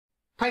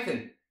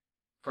Python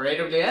for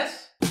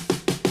AWS.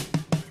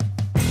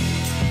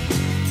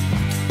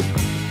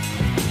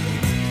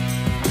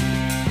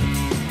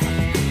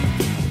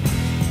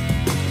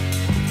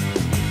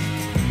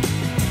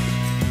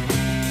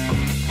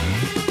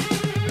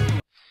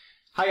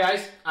 Hi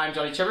guys, I'm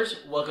Johnny Chivers.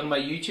 Welcome to my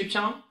YouTube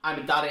channel. I'm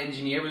a data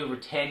engineer with over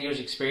 10 years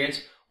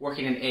experience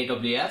working in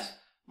AWS.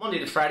 Monday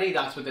to Friday,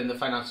 that's within the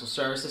financial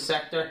services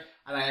sector,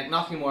 and I like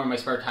nothing more in my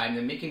spare time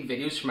than making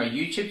videos for my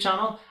YouTube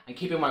channel and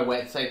keeping my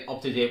website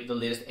up to date with the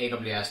latest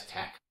AWS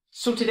tech.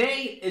 So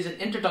today is an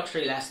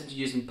introductory lesson to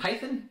using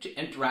Python to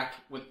interact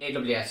with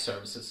AWS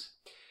services.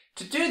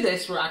 To do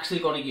this, we're actually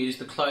going to use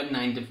the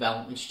Cloud9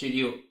 Development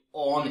Studio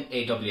on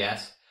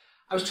AWS.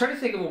 I was trying to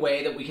think of a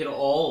way that we could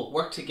all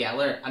work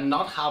together and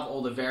not have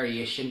all the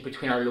variation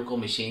between our local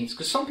machines,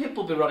 because some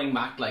people will be running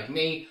Mac like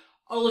me,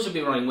 others will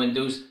be running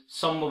Windows,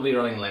 some will be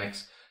running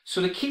Linux. So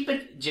to keep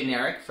it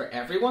generic for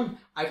everyone,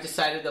 I've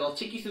decided that I'll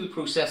take you through the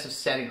process of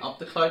setting up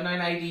the Cloud9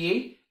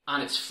 IDE,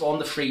 and it's on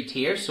the free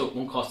tier, so it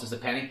won't cost us a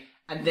penny,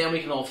 and then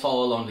we can all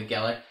follow along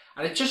together.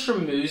 And it just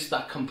removes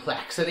that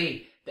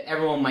complexity that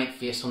everyone might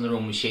face on their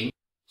own machine.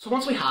 So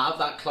once we have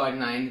that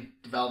Cloud9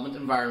 development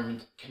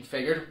environment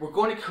configured, we're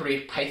going to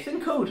create Python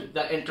code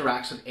that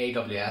interacts with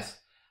AWS.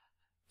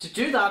 To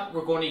do that,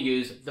 we're going to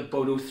use the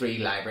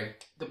Boto3 library.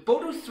 The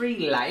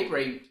Boto3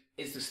 library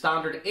is the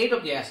standard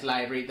AWS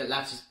library that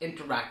lets us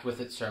interact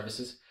with its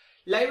services.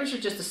 Libraries are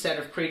just a set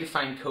of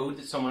predefined code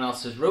that someone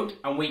else has wrote,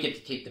 and we get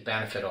to take the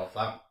benefit of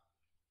that.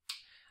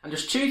 And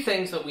there's two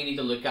things that we need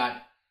to look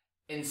at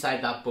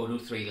inside that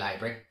Boto3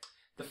 library.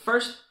 The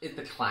first is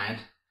the client.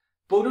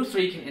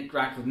 Boto3 can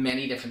interact with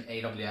many different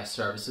AWS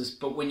services,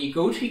 but when you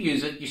go to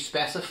use it, you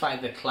specify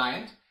the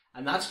client,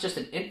 and that's just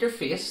an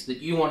interface that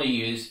you want to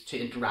use to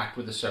interact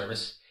with the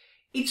service.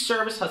 Each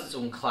service has its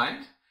own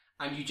client,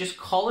 and you just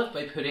call it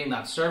by putting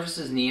that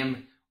service's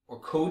name or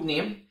code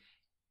name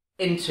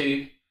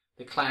into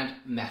the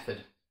client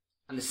method.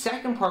 And the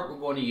second part we're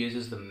going to use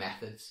is the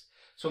methods.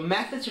 So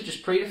methods are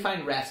just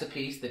predefined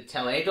recipes that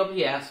tell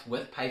AWS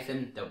with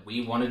Python that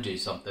we want to do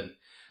something.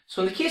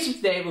 So in the case of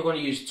today, we're going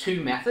to use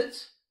two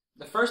methods.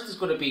 The first is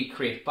going to be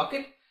create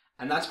bucket,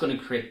 and that's going to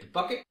create the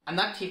bucket, and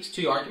that takes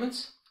two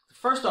arguments. The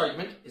first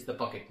argument is the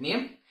bucket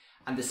name,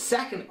 and the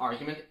second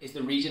argument is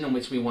the region in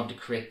which we want to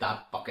create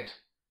that bucket.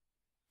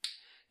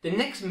 The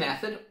next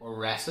method, or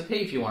recipe,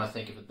 if you want to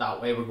think of it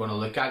that way, we're going to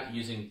look at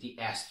using the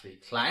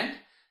S3 client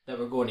that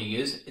we're going to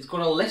use. It's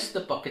going to list the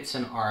buckets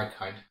in our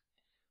account.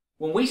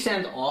 When we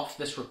send off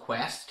this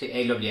request to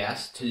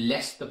AWS to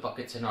list the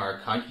buckets in our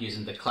account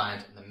using the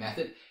client and the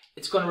method,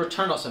 it's going to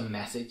return us a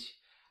message,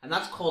 and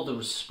that's called the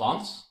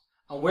response.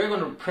 And we're going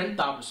to print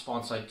that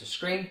response out to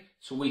screen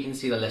so we can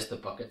see the list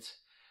of buckets.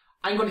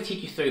 I'm going to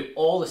take you through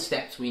all the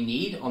steps we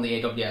need on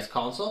the AWS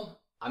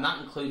console, and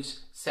that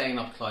includes setting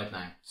up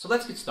Cloud9. So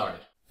let's get started.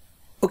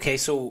 Okay,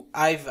 so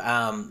I've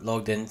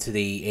logged into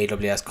the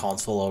AWS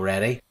console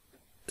already.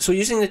 So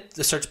using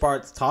the search bar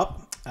at the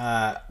top,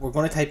 we're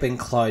going to type in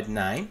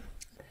Cloud9.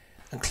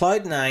 And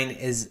Cloud9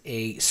 is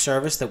a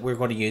service that we're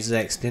going to use, as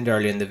I explained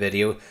earlier in the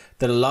video,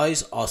 that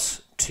allows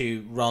us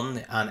to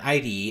run an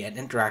IDE, an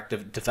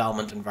interactive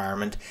development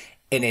environment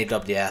in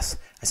AWS.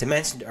 As I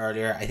mentioned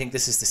earlier, I think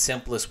this is the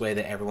simplest way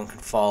that everyone can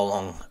follow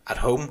along at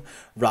home,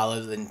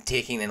 rather than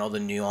taking in all the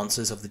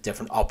nuances of the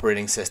different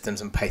operating systems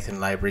and Python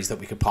libraries that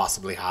we could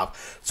possibly have.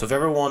 So if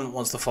everyone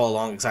wants to follow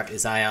along exactly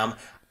as I am,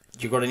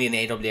 you're going to need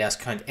an AWS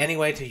account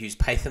anyway to use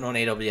Python on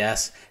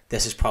AWS.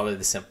 This is probably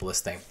the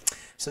simplest thing.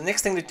 So the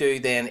next thing to do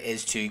then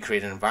is to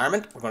create an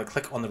environment. We're going to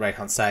click on the right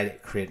hand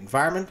side, create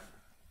environment.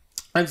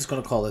 I'm just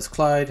going to call this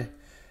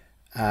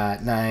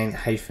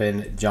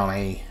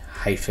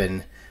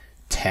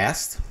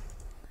Cloud9-Johnny-test.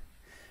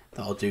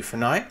 That'll do for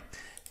now.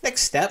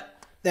 Next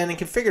step, then in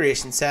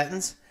configuration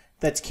settings,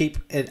 let's keep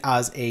it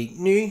as a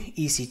new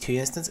EC2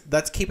 instance.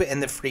 Let's keep it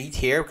in the free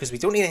tier because we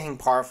don't need anything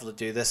powerful to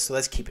do this, so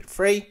let's keep it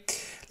free.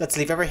 Let's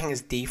leave everything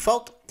as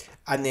default,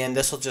 and then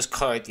this will just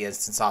cut out the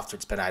instance after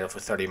it's been idle for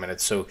 30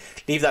 minutes. So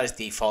leave that as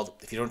default.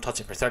 If you don't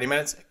touch it for 30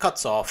 minutes, it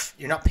cuts off.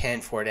 You're not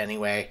paying for it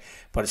anyway,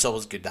 but it's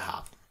always good to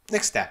have.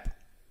 Next step.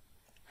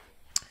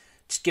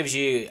 Just gives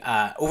you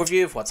an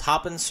overview of what's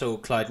happened. So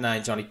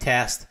Cloud9 Johnny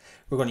test,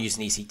 we're going to use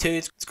an EC2.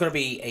 It's going to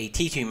be a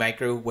T2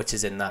 micro, which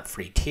is in that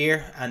free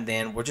tier, and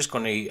then we're just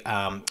going to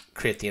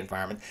create the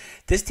environment.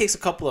 This takes a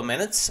couple of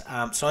minutes,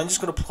 so I'm just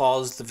going to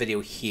pause the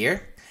video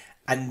here,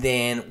 and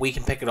then we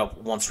can pick it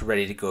up once we're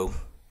ready to go.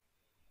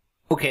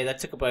 Okay, that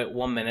took about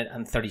 1 minute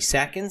and 30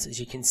 seconds. As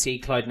you can see,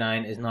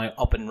 Cloud9 is now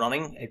up and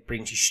running. It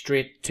brings you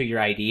straight to your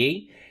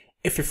IDE.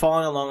 If you're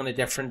following along on a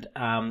different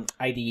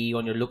IDE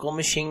on your local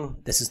machine,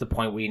 this is the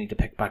point where you need to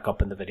pick back up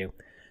in the video.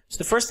 So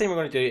the first thing we're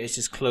going to do is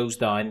just close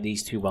down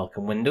these two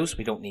welcome windows.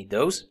 We don't need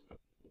those.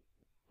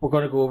 We're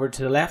going to go over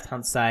to the left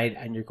hand side,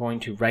 and you're going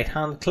to right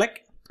hand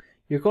click.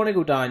 You're going to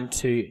go down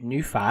to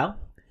new file,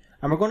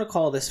 and we're going to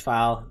call this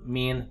file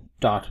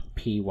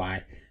main.py.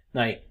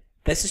 Now,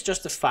 this is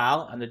just a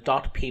file, and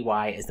the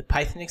 .py is the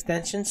Python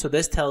extension. So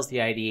this tells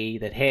the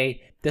IDE that,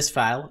 hey, this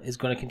file is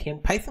going to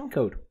contain Python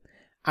code.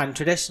 And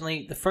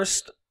traditionally, the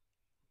first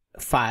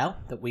file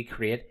that we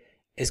create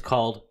is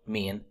called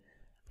main.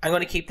 I'm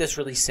going to keep this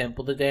really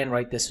simple today and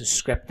write this as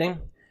scripting.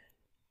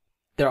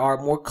 There are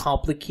more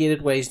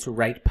complicated ways to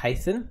write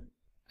Python,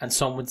 and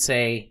some would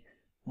say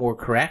more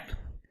correct.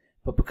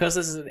 But because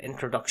this is an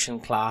introduction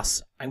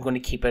class, I'm going to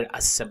keep it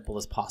as simple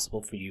as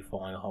possible for you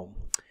following at home.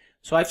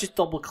 So I've just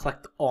double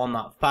clicked on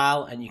that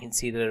file and you can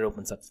see that it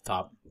opens at the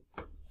top.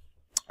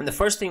 And the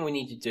first thing we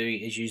need to do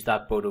is use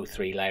that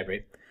Boto3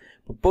 library.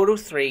 But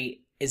Boto3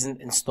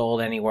 isn't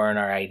installed anywhere in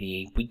our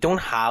IDE. We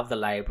don't have the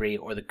library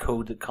or the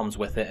code that comes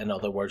with it, in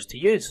other words, to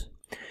use.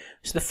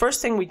 So the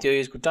first thing we do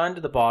is go down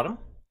to the bottom,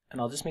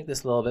 and I'll just make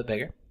this a little bit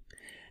bigger.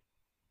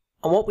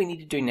 And what we need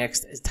to do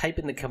next is type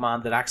in the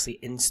command that actually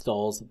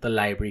installs the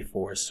library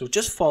for us. So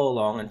just follow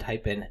along and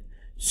type in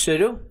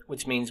sudo,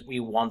 which means we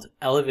want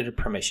elevated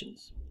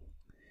permissions.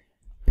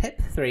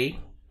 pip3,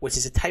 which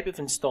is a type of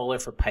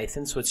installer for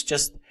Python, so it's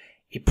just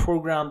a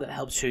program that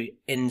helps you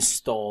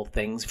install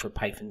things for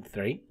Python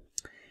 3.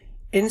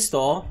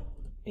 Install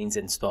means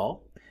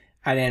install,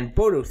 and then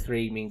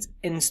Boto3 means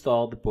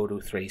install the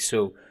Boto3.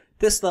 So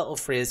this little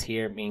phrase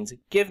here means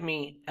give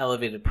me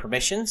elevated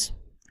permissions.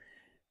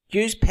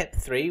 Use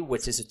pip3,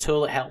 which is a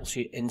tool that helps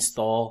you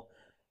install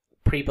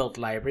pre-built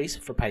libraries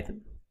for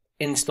Python.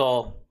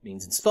 Install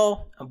means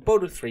install, and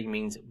Boto3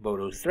 means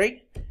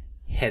Boto3.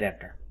 Hit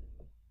enter.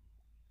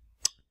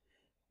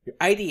 Your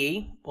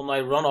IDE will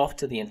now run off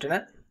to the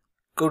internet.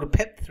 Go to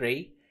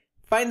pip3,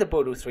 find the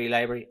Boto3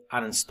 library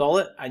and install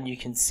it, and you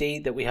can see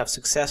that we have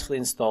successfully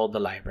installed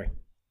the library.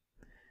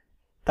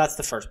 That's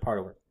the first part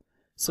of it.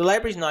 So the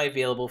library is now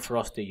available for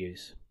us to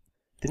use.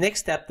 The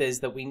next step is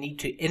that we need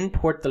to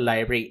import the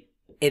library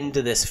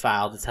into this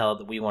file to tell it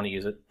that we want to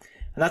use it.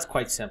 And that's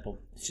quite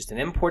simple. It's just an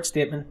import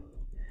statement,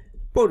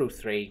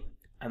 Boto3,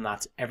 and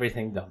that's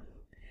everything done.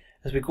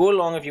 As we go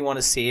along, if you want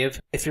to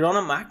save, if you're on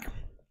a Mac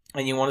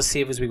and you want to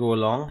save as we go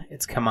along,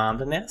 it's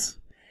Command and S.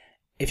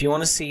 If you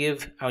want to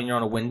save and you're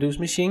on a Windows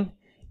machine,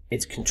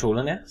 it's Control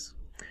and S.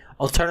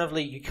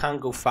 Alternatively, you can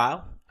go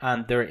File,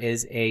 and there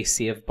is a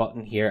Save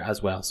button here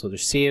as well. So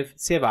there's Save,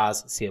 Save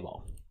As, Save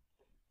All.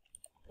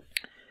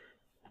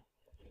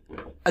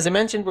 As I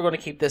mentioned, we're going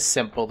to keep this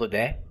simple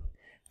today.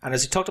 And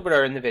as we talked about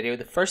earlier in the video,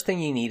 the first thing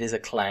you need is a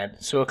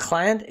client. So a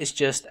client is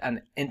just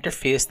an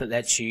interface that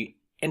lets you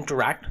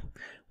interact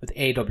with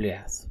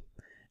AWS.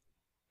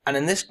 And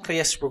in this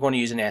case, we're going to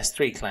use an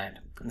S3 client.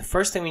 And the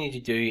first thing we need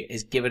to do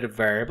is give it a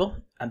variable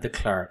and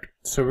declare it.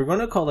 So we're going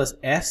to call this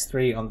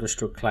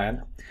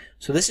S3_client.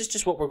 So this is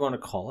just what we're going to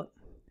call it.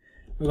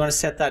 We're going to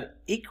set that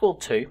equal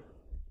to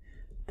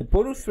the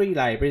Boto3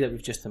 library that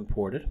we've just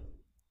imported,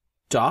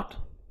 dot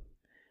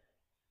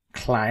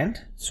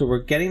client. So we're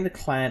getting the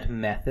client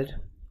method,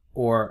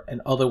 or in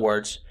other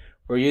words,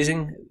 we're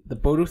using the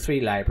Boto3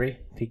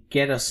 library to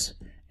get us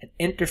an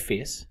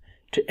interface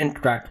to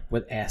interact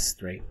with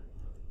S3.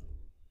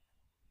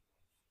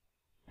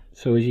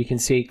 So as you can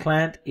see,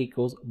 client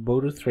equals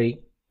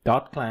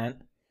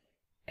Boto3.client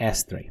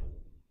S3.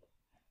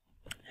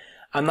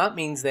 And that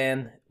means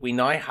then we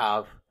now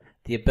have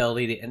the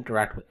ability to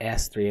interact with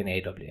S3 and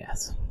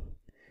AWS.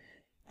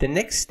 The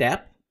next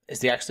step is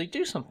to actually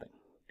do something.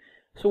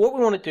 So what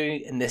we want to do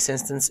in this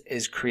instance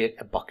is create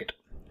a bucket.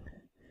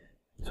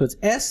 So it's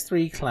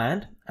S3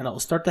 client, and it will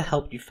start to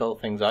help you fill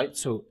things out.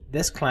 So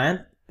this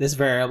client, this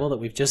variable that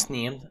we've just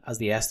named as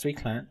the S3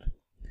 client,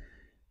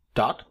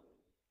 dot.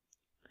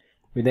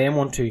 We then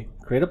want to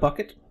create a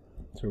bucket.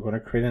 So we're going to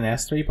create an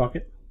S3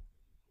 bucket.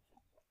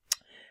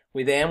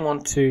 We then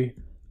want to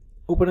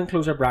open and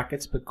close our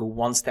brackets, but go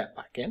one step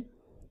back in.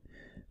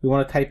 We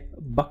want to type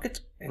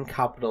bucket in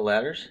capital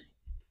letters,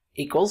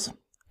 equals,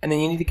 and then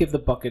you need to give the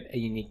bucket a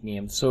unique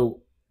name.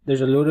 So there's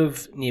a load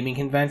of naming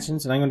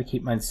conventions, and I'm going to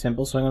keep mine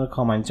simple. So I'm going to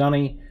call mine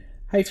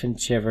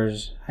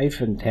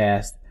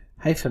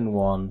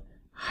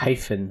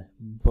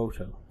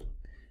Johnny-Chivers-Test-1-Boto.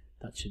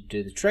 That should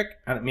do the trick.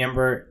 And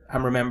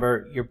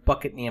remember, your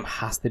bucket name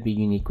has to be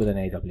unique within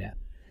AWS.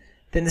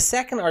 Then the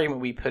second argument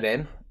we put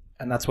in,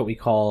 and that's what we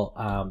call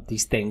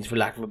these things, for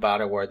lack of a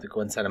better word, that go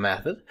inside a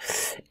method,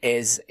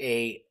 is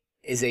a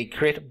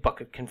create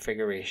bucket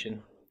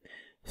configuration.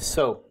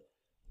 So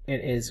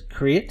it is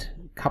create,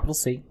 capital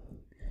C,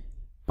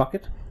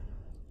 bucket,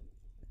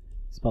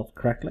 spelled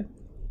correctly,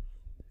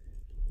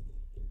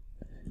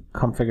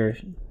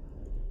 configuration,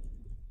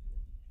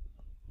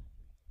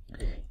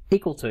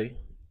 equal to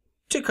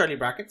 2 curly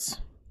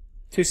brackets,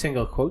 2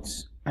 single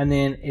quotes, and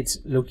then its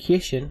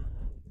location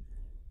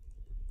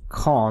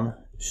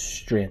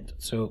constraint.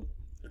 So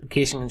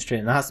location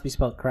constraint, that has to be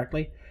spelled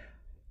correctly.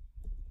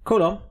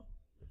 Colon,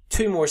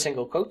 2 more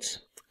single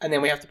quotes, and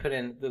then we have to put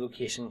in the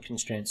location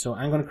constraint. So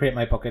I'm going to create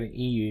my bucket at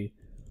EU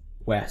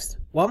West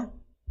 1.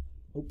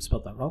 Oops,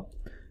 spelled that wrong.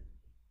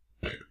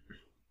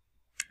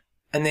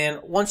 And then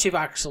once you've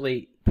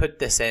actually put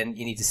this in,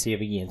 you need to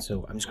save again.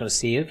 So I'm just going to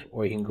save,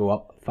 or you can go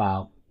up,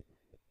 File,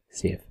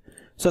 Save.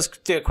 So let's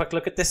do a quick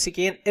look at this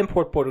again.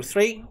 Import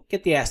Boto3,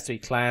 get the S3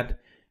 client,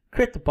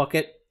 create the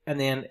bucket, and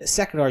then the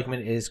second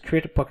argument is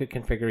create a bucket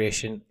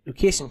configuration,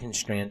 location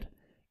constraint,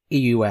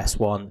 EU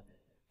S1,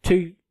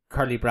 2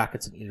 curly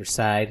brackets on either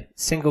side,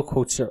 single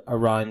quotes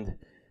around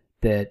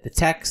the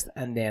text,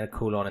 and then a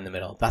colon in the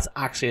middle. That's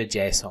actually a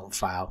JSON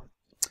file.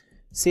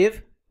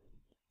 Save.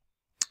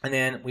 And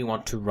then we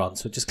want to run.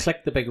 So just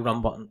click the big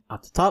run button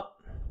at the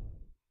top.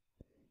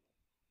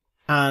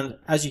 And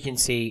as you can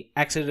see,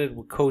 exited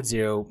with code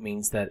 0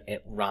 means that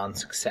it ran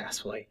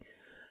successfully.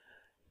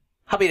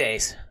 Happy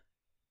days.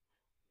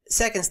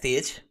 Second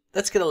stage,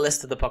 let's get a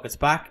list of the buckets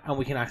back and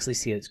we can actually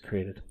see it's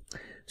created.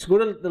 So go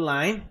to the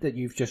line that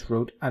you've just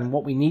wrote, and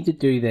what we need to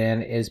do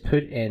then is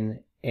put in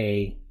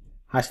a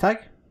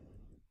hashtag.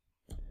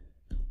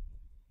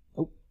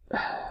 Put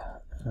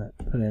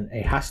in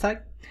a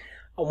hashtag.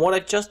 And what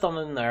I've just done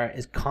in there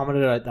is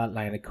commented out that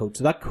line of code.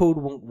 So that code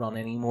won't run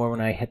anymore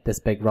when I hit this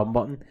big run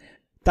button.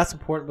 That's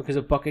important because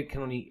a bucket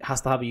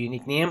has to have a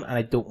unique name, and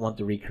I don't want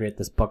to recreate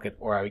this bucket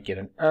or I would get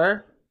an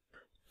error.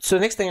 So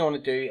the next thing I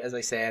want to do, as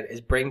I said, is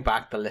bring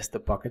back the list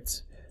of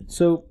buckets.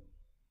 So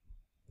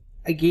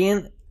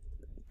again,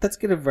 let's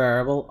get a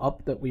variable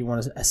up that we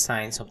want to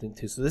assign something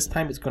to. So this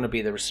time it's going to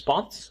be the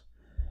response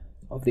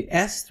of the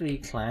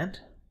S3 client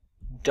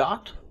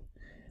dot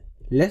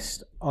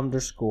list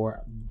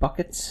underscore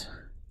buckets,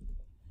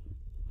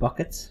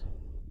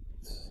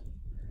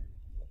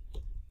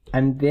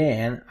 and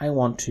then I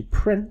want to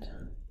print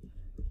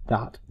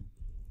that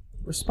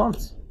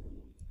response.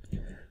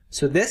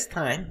 So this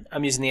time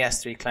I'm using the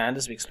S3 client,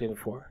 as we explained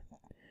before,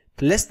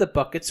 to list the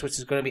buckets, which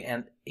is going to be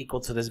equal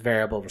to this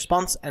variable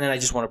response, and then I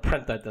just want to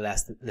print out the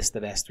list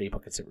of S3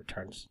 buckets it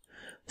returns.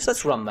 So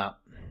let's run that.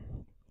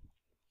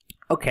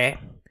 Okay,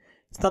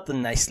 it's not the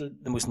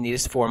most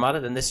neatest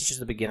formatted, and this is just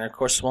the beginner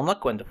course, so we'll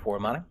not go into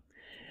formatting.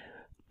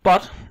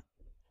 But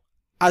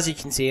as you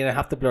can see, and I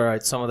have to blur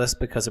out some of this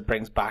because it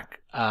brings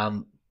back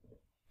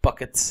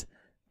buckets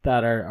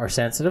that are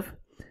sensitive.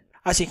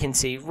 As you can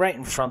see, right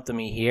in front of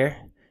me here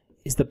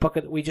is the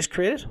bucket that we just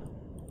created.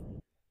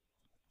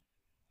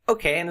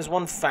 Okay, and there's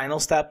one final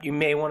step. You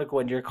may want to go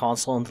into your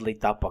console and delete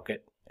that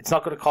bucket. It's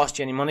not going to cost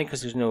you any money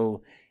because there's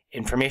no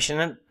information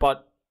in it,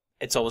 but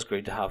it's always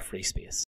great to have free space.